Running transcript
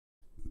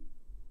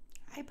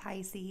Hi,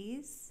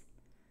 Pisces.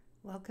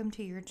 Welcome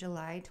to your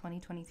July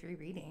 2023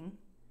 reading.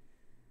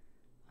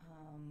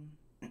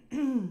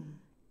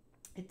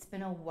 It's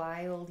been a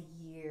wild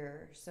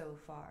year so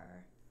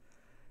far.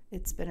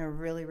 It's been a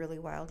really, really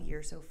wild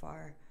year so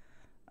far.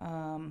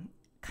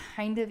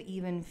 Kind of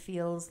even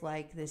feels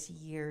like this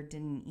year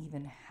didn't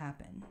even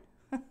happen.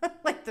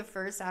 Like the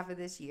first half of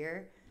this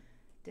year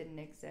didn't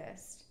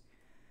exist.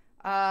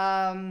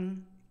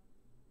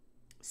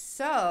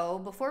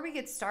 So, before we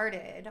get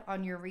started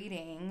on your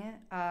reading,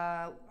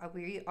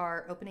 we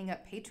are opening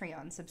up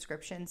Patreon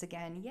subscriptions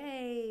again.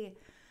 Yay!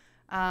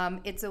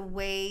 It's a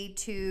way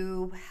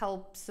to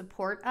help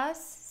support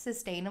us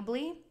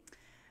sustainably.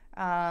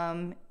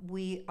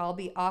 I'll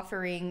be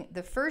offering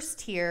the first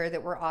tier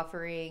that we're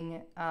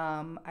offering.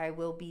 I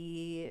will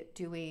be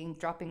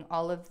dropping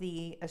all of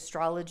the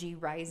astrology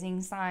rising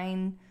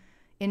sign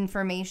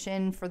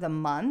information for the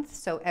month.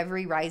 So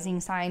every rising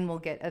sign will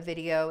get a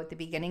video at the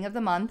beginning of the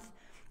month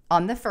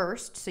on the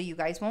 1st, so you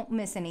guys won't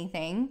miss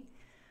anything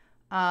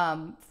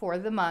for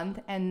the month.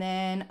 And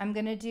then I'm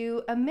going to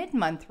do a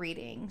mid-month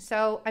reading.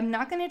 So I'm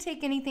not going to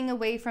take anything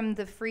away from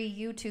the free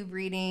YouTube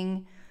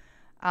reading.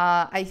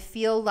 I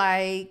feel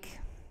like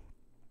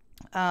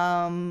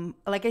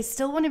I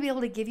still want to be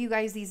able to give you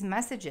guys these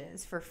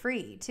messages for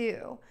free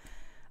too.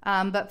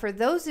 But for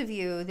those of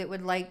you that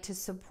would like to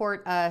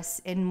support us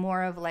in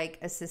more of like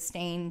a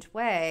sustained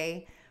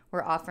way,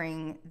 we're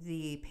offering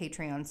the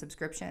Patreon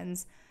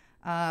subscriptions.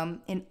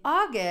 In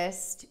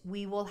August,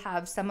 we will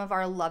have some of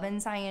our Love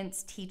and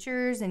Science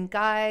teachers and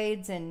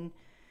guides and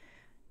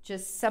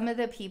just some of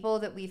the people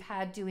that we've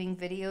had doing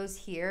videos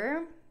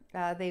here.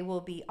 They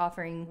will be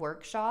offering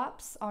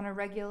workshops on a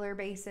regular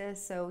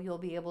basis, so you'll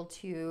be able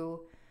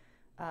to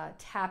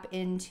tap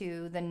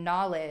into the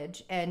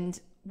knowledge. And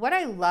what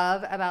I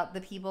love about the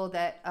people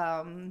that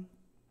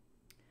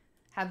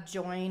have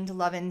joined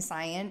Love and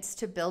Science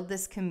to build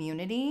this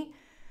community,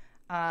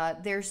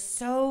 they're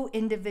so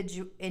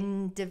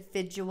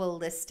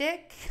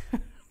individualistic.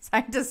 So I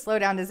had to slow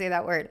down to say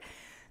that word.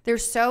 They're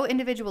so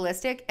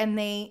individualistic, and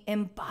they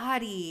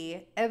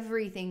embody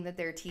everything that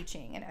they're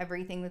teaching and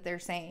everything that they're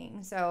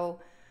saying.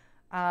 So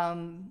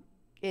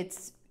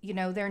it's,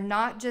 they're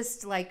not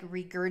just like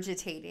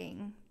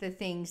regurgitating the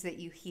things that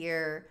you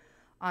hear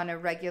on a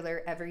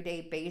regular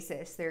everyday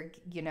basis. They're,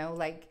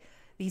 like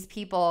these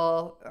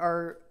people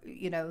are,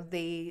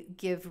 they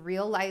give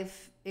real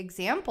life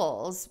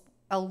examples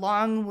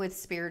along with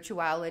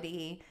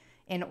spirituality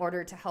in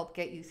order to help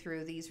get you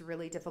through these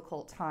really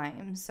difficult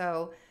times.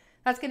 So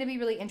that's going to be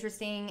really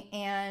interesting.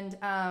 And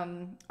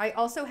I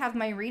also have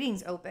my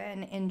readings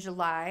open in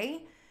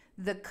July.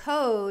 The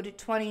code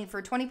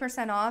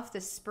 20% off the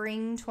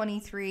spring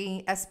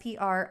 23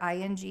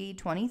 SPRING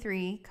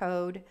 23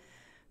 code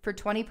for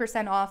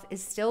 20% off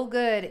is still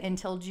good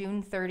until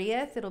June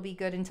 30th. It'll be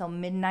good until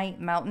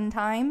midnight Mountain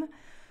Time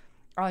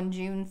on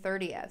June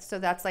 30th. So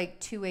that's like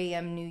 2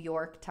 a.m. New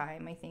York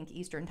time, I think,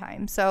 Eastern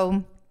time.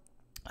 So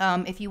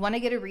if you want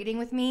to get a reading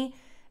with me,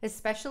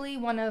 especially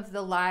one of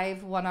the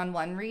live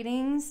one-on-one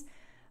readings,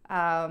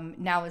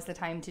 now is the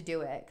time to do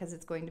it because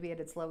it's going to be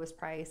at its lowest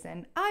price.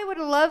 And I would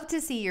love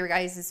to see your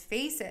guys'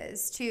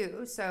 faces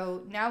too.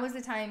 So now is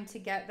the time to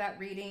get that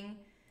reading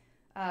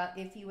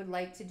if you would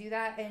like to do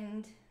that.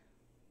 And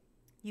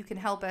you can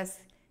help us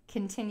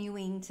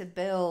continuing to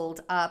build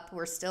up.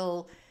 We're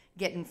still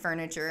getting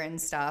furniture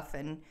and stuff,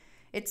 and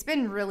it's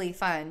been really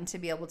fun to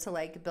be able to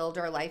like build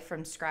our life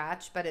from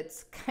scratch, but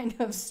it's kind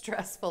of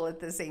stressful at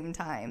the same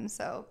time.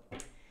 So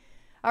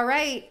all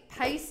right,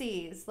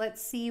 Pisces,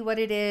 let's see what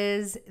it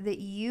is that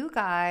you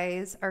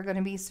guys are going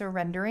to be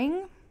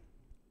surrendering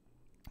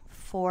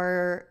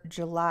for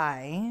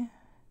July.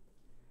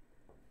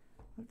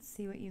 Let's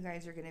see what you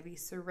guys are going to be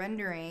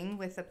surrendering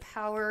with the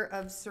Power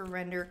of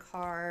Surrender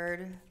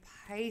card,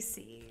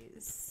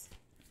 Pisces.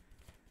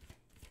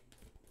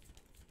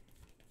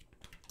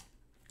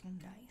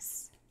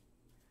 Nice.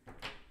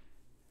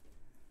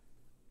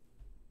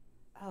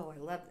 Oh, I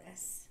love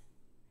this.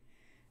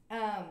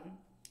 I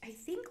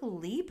think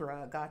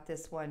Libra got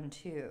this one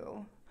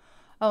too.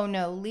 Oh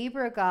no,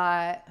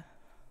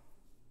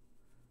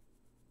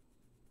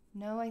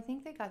 No, I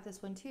think they got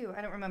this one too.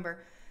 I don't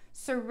remember.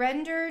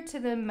 Surrender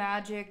to the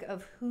magic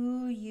of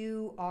who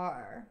you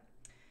are.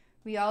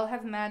 We all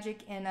have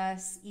magic in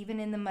us, even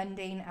in the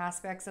mundane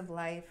aspects of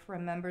life.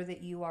 Remember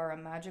that you are a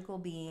magical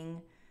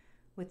being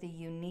with a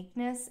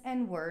uniqueness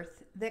and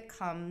worth that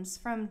comes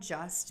from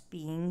just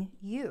being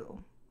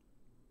you.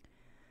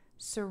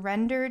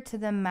 Surrender to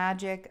the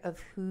magic of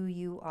who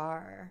you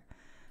are.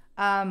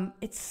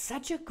 It's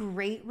such a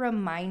great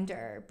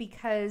reminder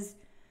because,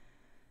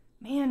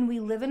 man, we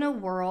live in a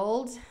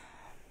world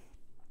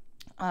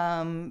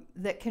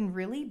that can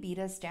really beat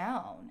us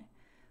down,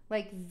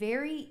 like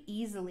very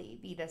easily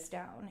beat us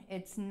down.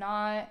 It's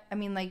not,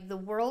 like the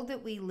world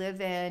that we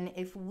live in,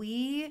 if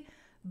we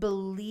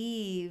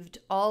believed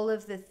all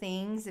of the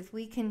things, if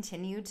we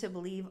continue to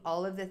believe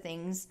all of the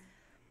things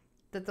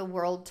that the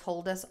world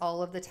told us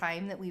all of the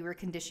time that we were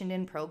conditioned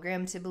and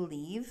programmed to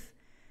believe,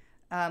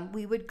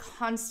 we would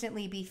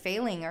constantly be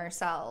failing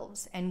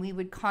ourselves, and we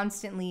would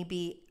constantly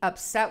be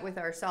upset with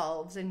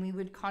ourselves, and we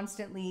would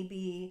constantly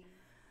be,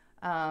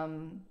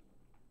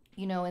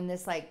 in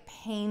this like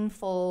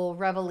painful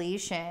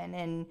revelation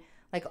and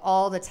like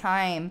all the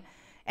time.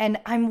 And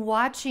I'm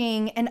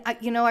watching, and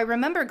I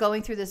remember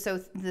going through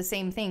the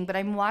same thing, but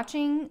I'm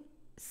watching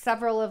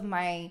several of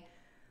my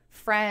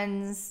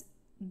friends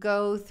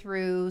go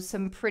through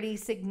some pretty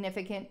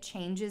significant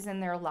changes in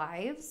their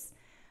lives,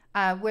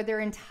 where their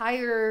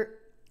entire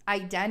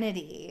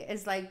identity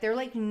is like, they're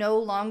like no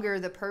longer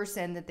the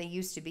person that they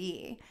used to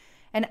be.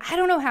 And I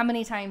don't know how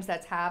many times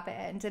that's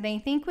happened. And I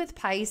think with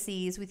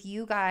Pisces, with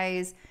you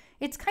guys,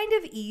 it's kind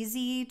of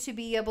easy to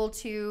be able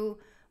to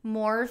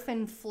morph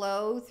and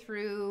flow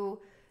through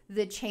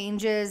the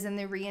changes and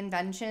the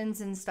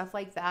reinventions and stuff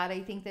like that.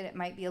 I think that it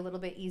might be a little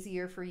bit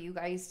easier for you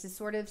guys to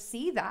sort of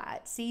see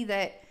that,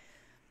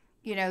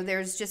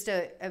 there's just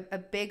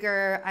a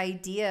bigger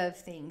idea of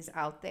things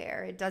out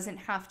there. It doesn't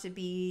have to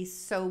be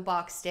so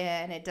boxed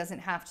in. It doesn't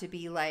have to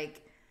be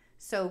like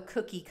so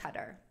cookie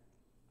cutter,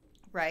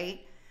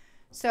 right?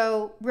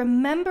 So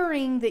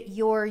remembering that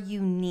you're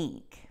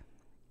unique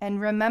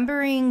and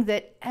remembering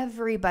that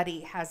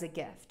everybody has a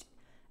gift.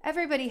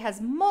 Everybody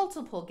has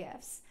multiple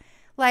gifts.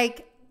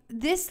 Like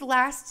this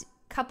last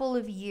couple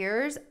of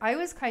years, I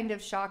was kind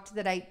of shocked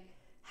that I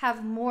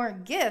have more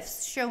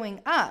gifts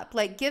showing up,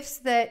 like gifts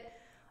that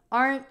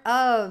aren't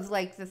of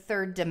like the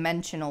third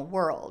dimensional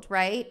world,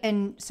 right?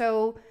 And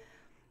so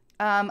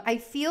I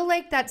feel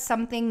like that's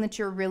something that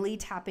you're really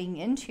tapping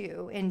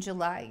into in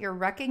July. You're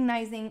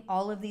recognizing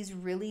all of these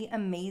really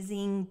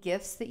amazing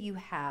gifts that you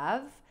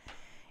have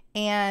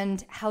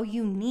and how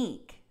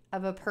unique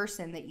of a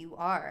person that you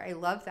are. I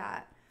love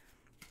that.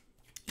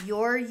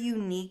 Your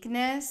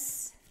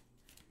uniqueness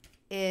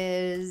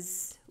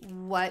is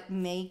what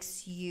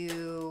makes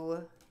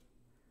you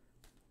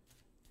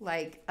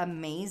like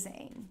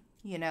amazing.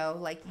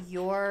 Like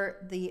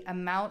the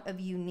amount of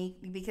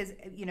unique, because,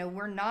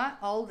 we're not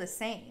all the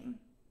same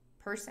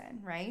person,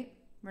 right?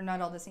 We're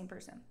not all the same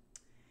person.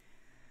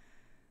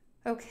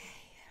 Okay.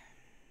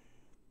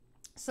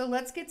 So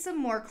let's get some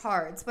more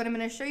cards, but I'm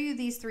going to show you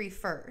these three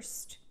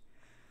first.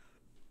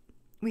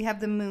 We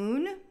have the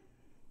Moon.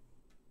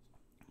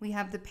 We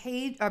have the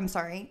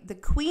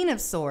Queen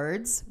of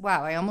Swords.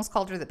 Wow, I almost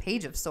called her the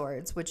Page of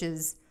Swords, which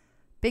is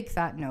big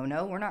fat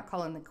no-no. We're not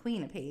calling the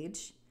Queen a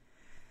page.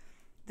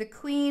 The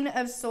Queen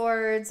of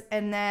Swords,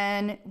 and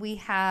then we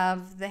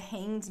have the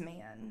Hanged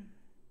Man.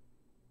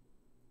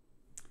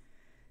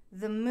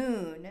 The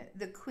Moon,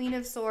 the Queen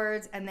of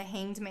Swords, and the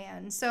Hanged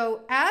Man.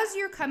 So as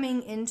you're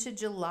coming into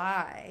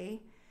July,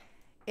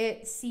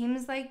 it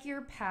seems like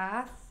your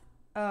path,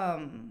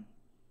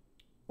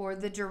 or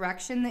the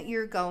direction that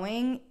you're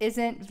going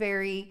isn't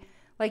very,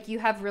 like, you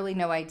have really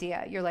no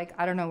idea. You're like,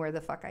 I don't know where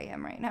the fuck I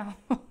am right now.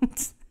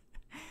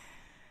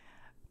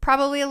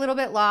 Probably a little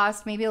bit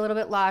lost, maybe a little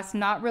bit lost,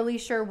 not really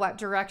sure what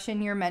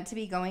direction you're meant to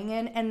be going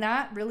in. And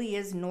that really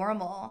is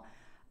normal.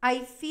 I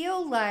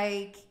feel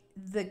like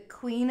the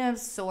Queen of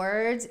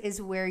Swords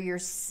is where you're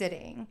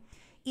sitting.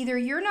 Either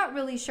you're not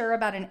really sure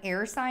about an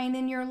air sign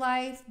in your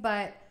life,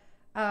 but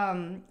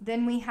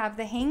then we have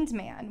the Hanged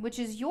Man, which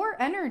is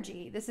your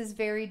energy. This is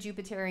very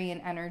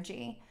Jupiterian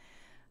energy.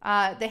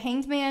 The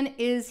Hanged Man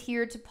is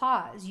here to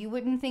pause. You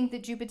wouldn't think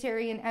that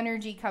Jupiterian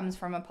energy comes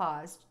from a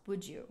pause,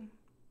 would you?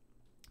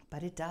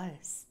 But it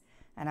does.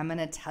 And I'm going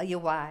to tell you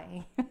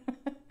why.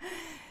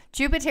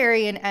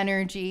 Jupiterian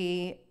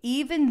energy,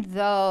 even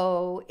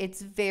though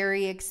it's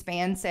very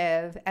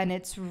expansive and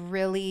it's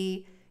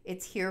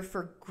here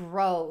for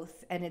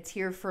growth and it's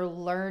here for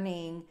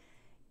learning,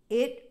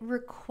 it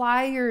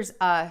requires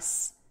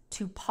us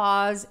to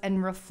pause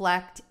and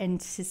reflect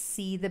and to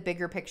see the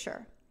bigger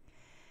picture.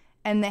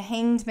 And the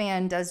Hanged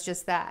Man does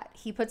just that.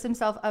 He puts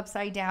himself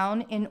upside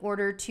down in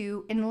order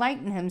to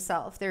enlighten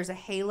himself. There's a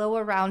halo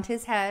around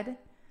his head.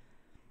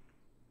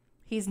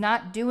 He's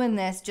not doing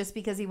this just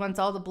because he wants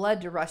all the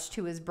blood to rush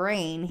to his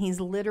brain.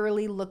 He's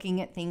literally looking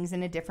at things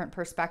in a different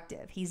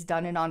perspective. He's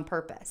done it on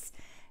purpose.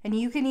 And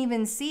you can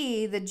even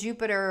see the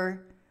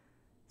Jupiter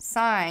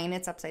sign.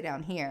 It's upside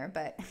down here,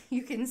 but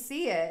you can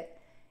see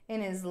it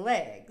in his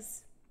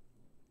legs.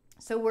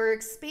 So we're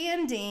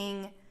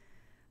expanding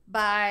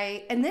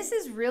and this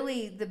is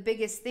really the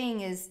biggest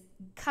thing, is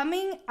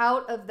coming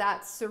out of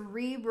that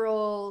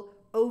cerebral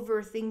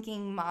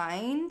overthinking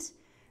mind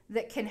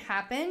that can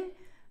happen.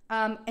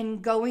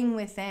 And going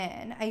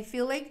within. I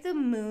feel like the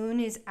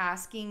Moon is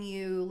asking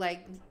you,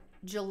 like,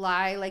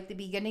 July, like the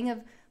beginning of,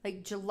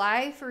 like,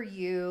 July for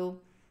you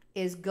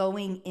is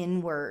going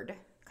inward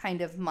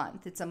kind of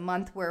month. It's a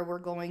month where we're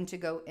going to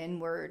go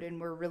inward and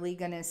we're really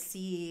going to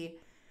see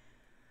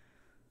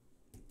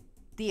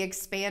the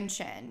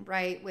expansion,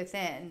 right,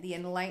 within, the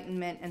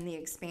enlightenment and the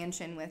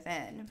expansion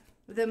within.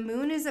 The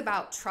Moon is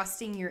about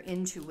trusting your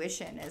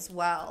intuition as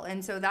well.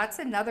 And so that's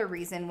another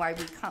reason why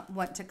we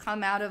want to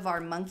come out of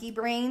our monkey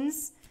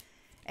brains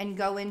and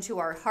go into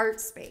our heart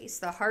space.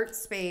 The heart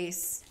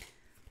space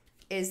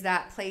is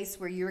that place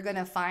where you're going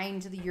to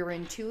find your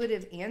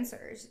intuitive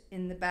answers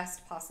in the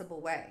best possible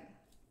way.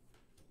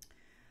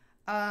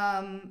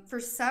 For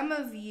some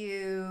of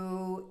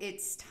you,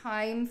 it's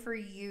time for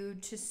you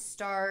to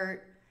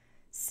start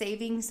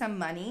saving some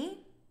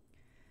money,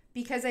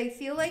 because I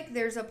feel like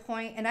there's a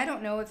point, and I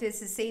don't know if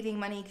this is saving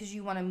money because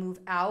you want to move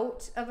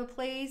out of a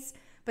place,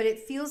 but it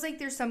feels like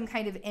there's some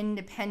kind of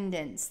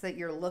independence that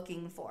you're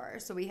looking for.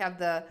 So we have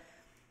the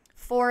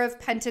Four of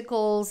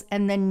Pentacles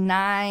and the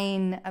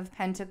Nine of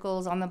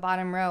Pentacles on the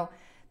bottom row.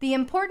 The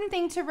important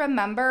thing to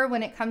remember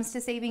when it comes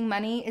to saving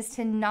money is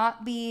to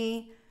not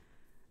be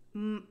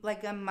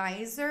like a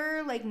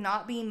miser, like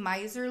not be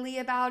miserly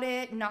about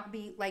it,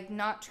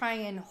 not try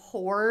and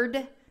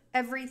hoard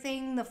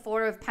everything. The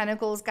Four of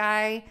Pentacles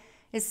guy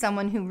is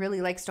someone who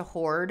really likes to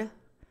hoard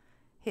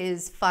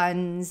his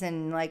funds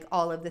and like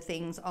all of the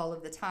things all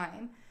of the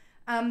time.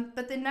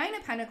 But the Nine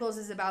of Pentacles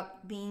is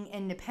about being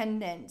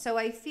independent. So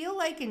I feel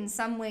like in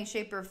some way,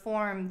 shape, or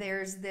form,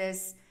 there's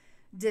this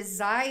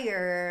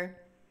desire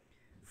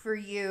for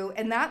you,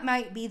 and that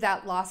might be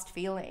that lost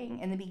feeling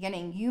in the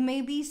beginning. You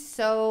may be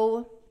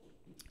so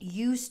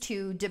used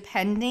to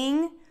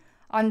depending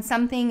on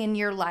something in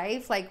your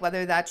life, like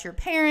whether that's your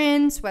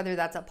parents, whether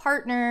that's a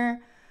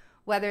partner,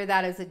 whether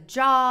that is a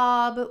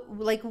job,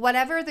 like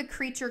whatever the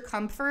creature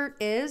comfort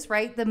is,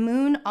 right? The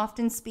moon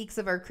often speaks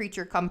of our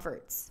creature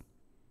comforts.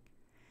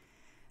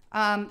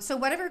 So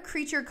whatever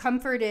creature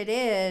comfort it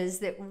is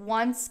that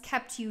once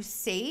kept you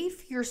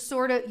safe, you're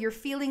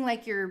feeling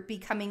like you're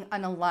becoming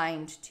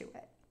unaligned to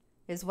it,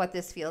 is what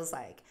this feels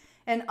like.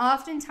 And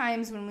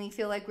oftentimes when we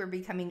feel like we're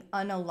becoming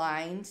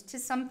unaligned to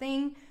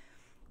something,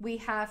 we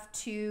have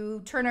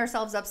to turn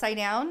ourselves upside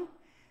down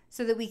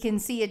so that we can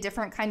see a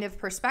different kind of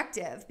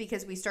perspective,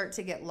 because we start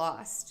to get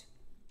lost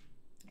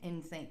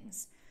in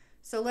things.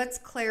 So let's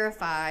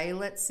clarify.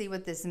 Let's see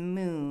what this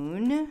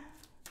moon...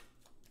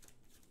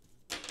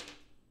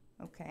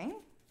 Okay.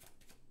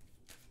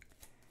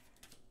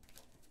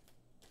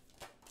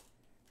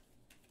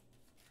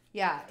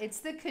 Yeah, it's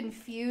the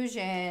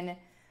confusion,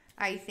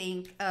 I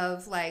think,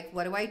 of like,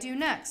 what do I do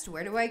next?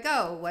 Where do I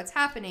go? What's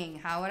happening?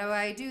 How do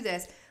I do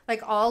this?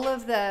 Like all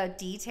of the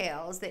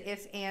details, the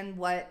if and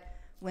what,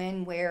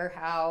 when, where,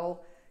 how,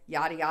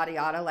 yada, yada,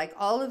 yada. Like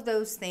all of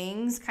those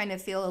things kind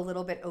of feel a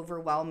little bit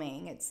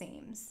overwhelming, it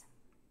seems.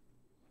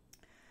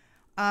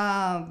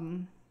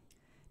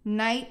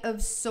 Knight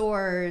of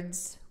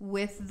Swords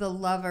with the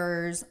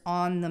Lovers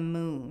on the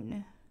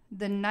moon.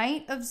 The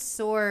Knight of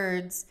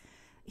Swords,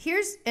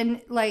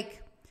 the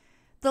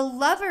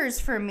Lovers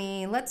for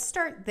me, let's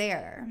start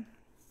there.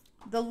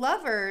 The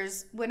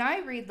Lovers, when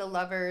I read the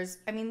Lovers,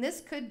 I mean, this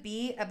could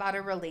be about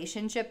a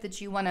relationship that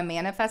you want to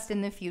manifest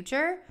in the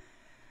future.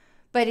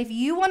 But if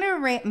you want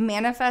to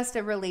manifest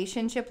a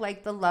relationship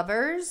like the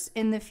Lovers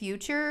in the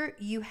future,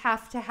 you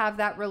have to have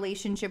that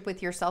relationship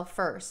with yourself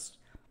first.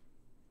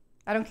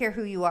 I don't care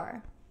who you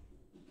are.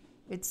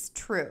 It's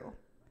true.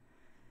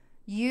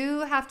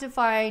 You have to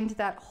find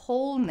that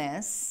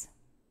wholeness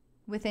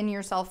within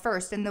yourself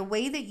first. And the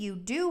way that you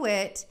do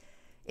it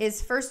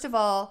is, first of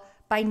all,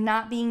 by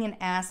not being an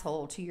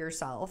asshole to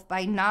yourself,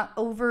 by not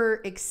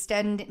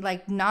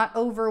not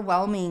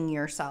overwhelming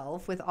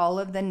yourself with all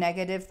of the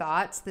negative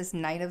thoughts, this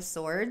Knight of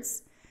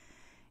Swords.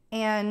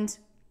 And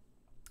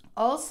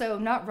also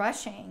not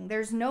rushing.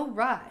 There's no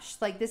rush.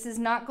 Like, this is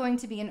not going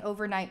to be an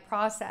overnight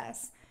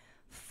process.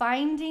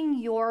 Finding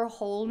your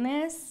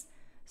wholeness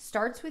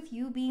starts with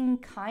you being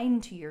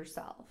kind to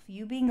yourself,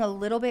 you being a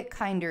little bit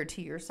kinder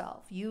to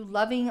yourself, you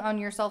loving on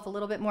yourself a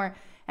little bit more.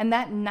 And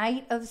that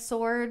Knight of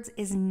Swords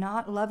is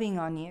not loving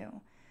on you.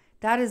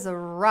 That is a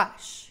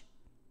rush.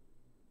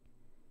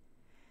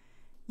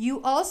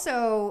 You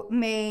also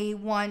may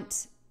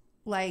want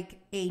like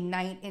a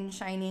knight in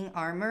shining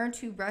armor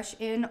to rush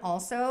in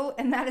also,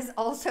 and that is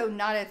also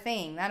not a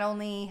thing. That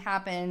only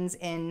happens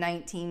in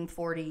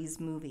 1940s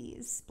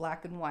movies,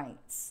 black and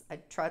whites.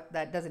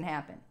 That doesn't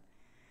happen.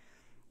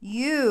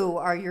 You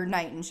are your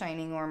knight in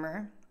shining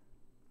armor.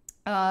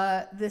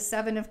 The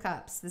Seven of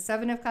Cups. The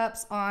Seven of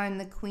Cups on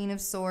the Queen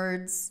of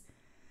Swords.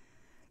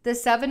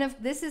 This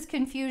is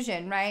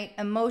confusion, right?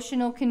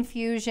 Emotional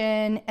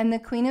confusion. And the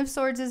Queen of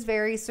Swords is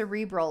very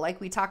cerebral,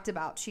 like we talked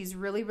about. She's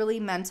really, really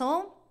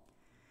mental.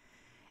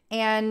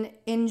 And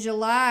in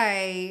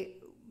July,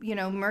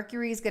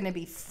 Mercury is going to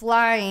be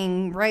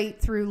flying right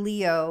through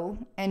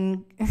Leo,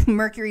 and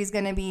Mercury is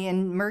going to be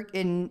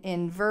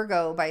in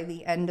Virgo by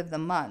the end of the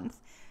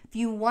month. If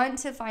you want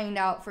to find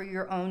out for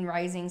your own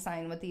rising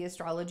sign what the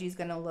astrology is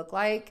going to look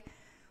like,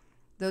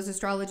 those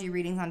astrology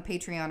readings on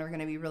Patreon are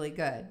going to be really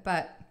good.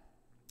 But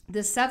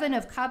the Seven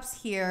of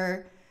Cups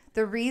here,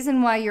 the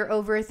reason why you're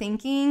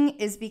overthinking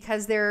is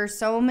because there are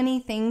so many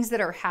things that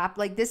are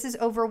happening. Like, this is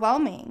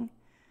overwhelming.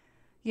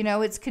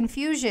 It's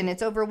confusion.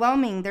 It's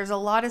overwhelming. There's a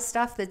lot of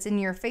stuff that's in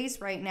your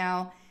face right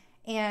now.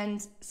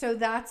 And so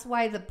that's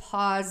why the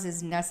pause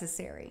is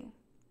necessary.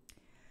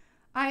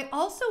 I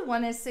also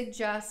want to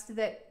suggest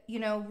that,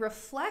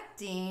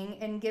 reflecting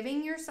and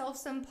giving yourself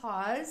some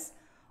pause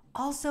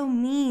also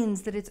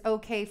means that it's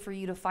okay for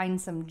you to find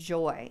some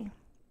joy,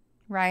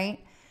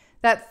 right?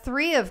 That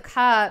Three of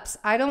Cups,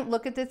 I don't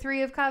look at the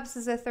Three of Cups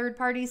as a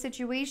third-party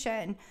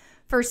situation.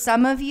 For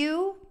some of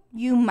you,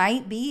 You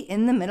might be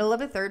in the middle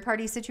of a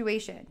third-party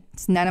situation.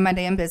 It's none of my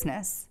damn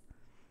business.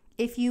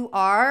 If you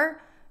are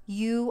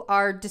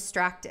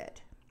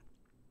distracted.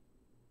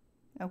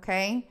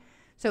 Okay?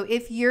 So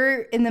if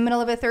you're in the middle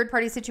of a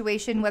third-party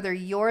situation, whether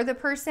you're the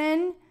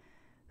person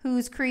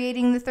who's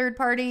creating the third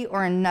party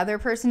or another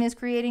person is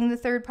creating the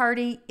third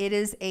party, it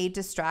is a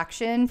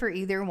distraction for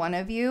either one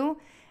of you.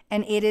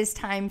 And it is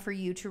time for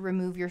you to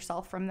remove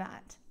yourself from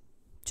that.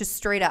 Just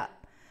straight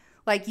up.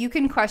 Like, you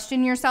can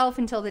question yourself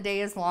until the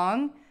day is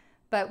long,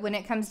 but when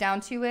it comes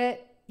down to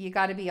it, you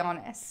got to be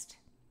honest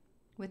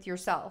with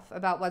yourself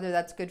about whether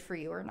that's good for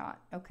you or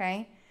not,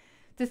 okay?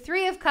 The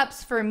Three of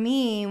Cups for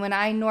me, when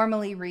I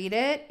normally read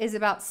it, is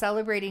about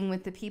celebrating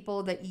with the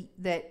people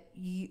that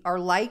you are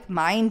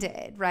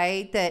like-minded,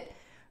 right? That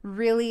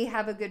really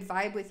have a good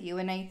vibe with you.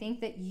 And I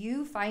think that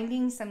you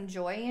finding some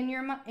joy in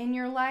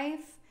your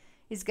life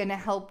is going to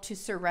help to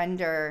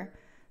surrender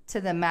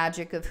to the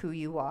magic of who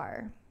you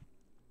are.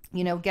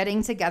 You know,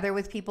 getting together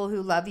with people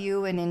who love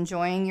you and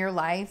enjoying your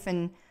life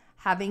and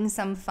having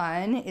some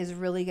fun is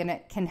really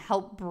can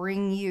help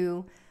bring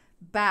you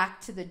back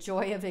to the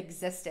joy of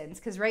existence,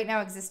 because right now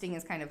existing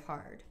is kind of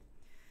hard.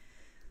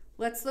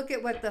 Let's look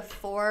at what the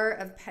Four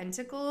of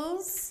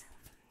Pentacles.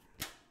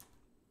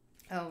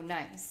 Oh,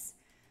 nice.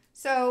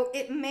 So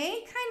it may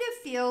kind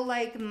of feel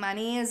like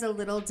money is a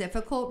little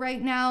difficult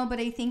right now, but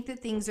I think that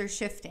things are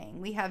shifting.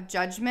 We have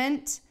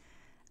Judgment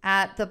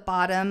at the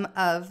bottom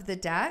of the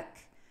deck.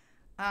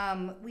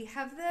 We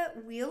have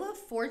the Wheel of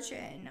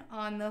Fortune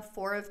on the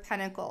Four of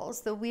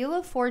Pentacles. The Wheel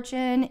of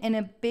Fortune in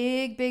a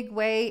big, big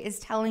way is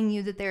telling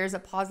you that there's a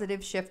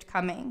positive shift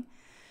coming.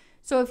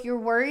 So if you're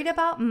worried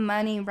about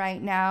money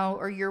right now,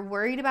 or you're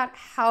worried about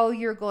how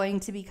you're going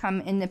to become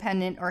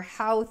independent, or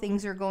how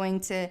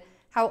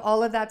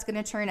all of that's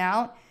going to turn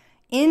out,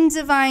 in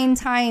divine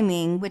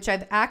timing, which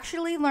I've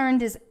actually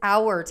learned is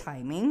our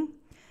timing,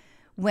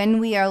 when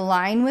we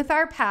align with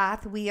our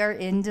path, we are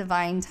in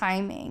divine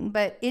timing.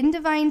 But in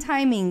divine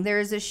timing, there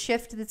is a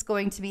shift that's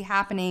going to be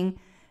happening,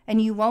 and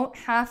you won't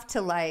have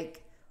to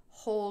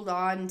hold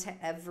on to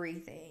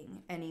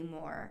everything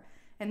anymore.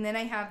 And then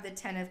I have the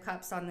 10 of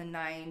Cups on the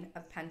 9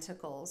 of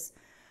Pentacles.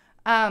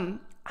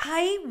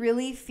 I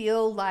really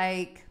feel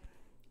like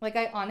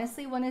I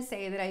honestly want to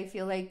say that I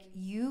feel like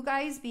you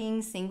guys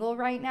being single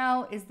right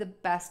now is the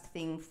best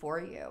thing for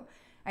you.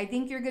 I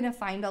think you're going to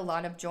find a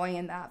lot of joy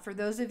in that. For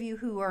those of you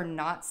who are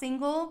not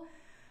single,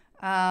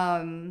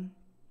 and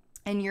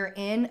you're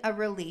in a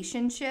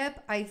relationship,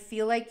 I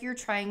feel like you're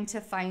trying to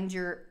find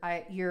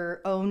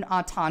your own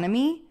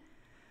autonomy,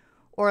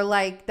 or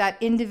that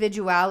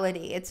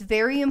individuality. It's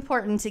very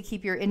important to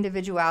keep your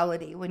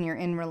individuality when you're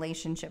in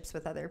relationships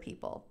with other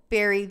people.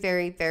 Very,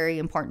 very, very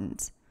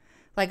important.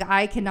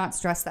 I cannot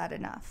stress that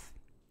enough.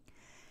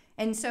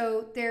 And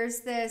so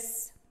there's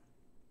this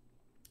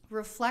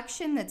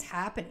reflection that's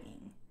happening.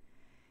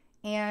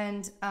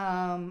 And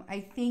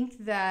I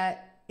think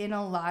that in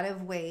a lot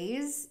of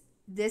ways,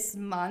 this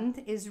month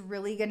is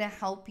really going to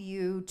help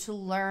you to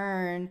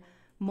learn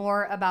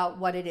more about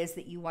what it is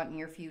that you want in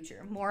your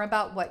future, more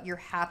about what your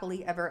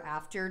happily ever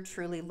after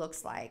truly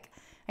looks like.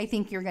 I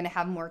think you're going to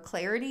have more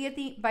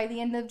clarity by the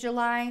end of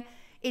July.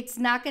 It's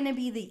not going to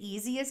be the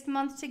easiest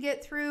month to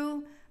get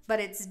through, but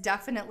it's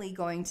definitely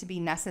going to be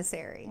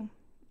necessary.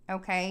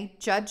 Okay?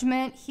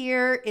 Judgment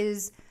here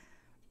is,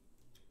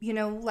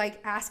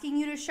 asking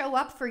you to show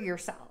up for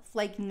yourself.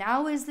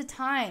 Now is the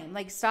time.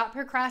 Stop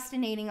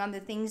procrastinating on the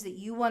things that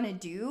you want to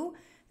do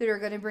that are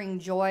going to bring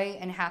joy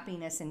and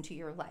happiness into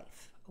your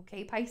life.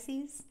 Okay,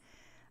 Pisces?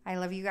 I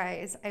love you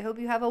guys. I hope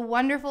you have a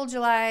wonderful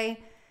July,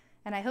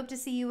 and I hope to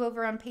see you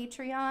over on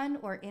Patreon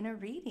or in a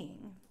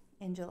reading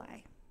in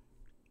July.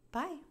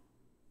 Bye.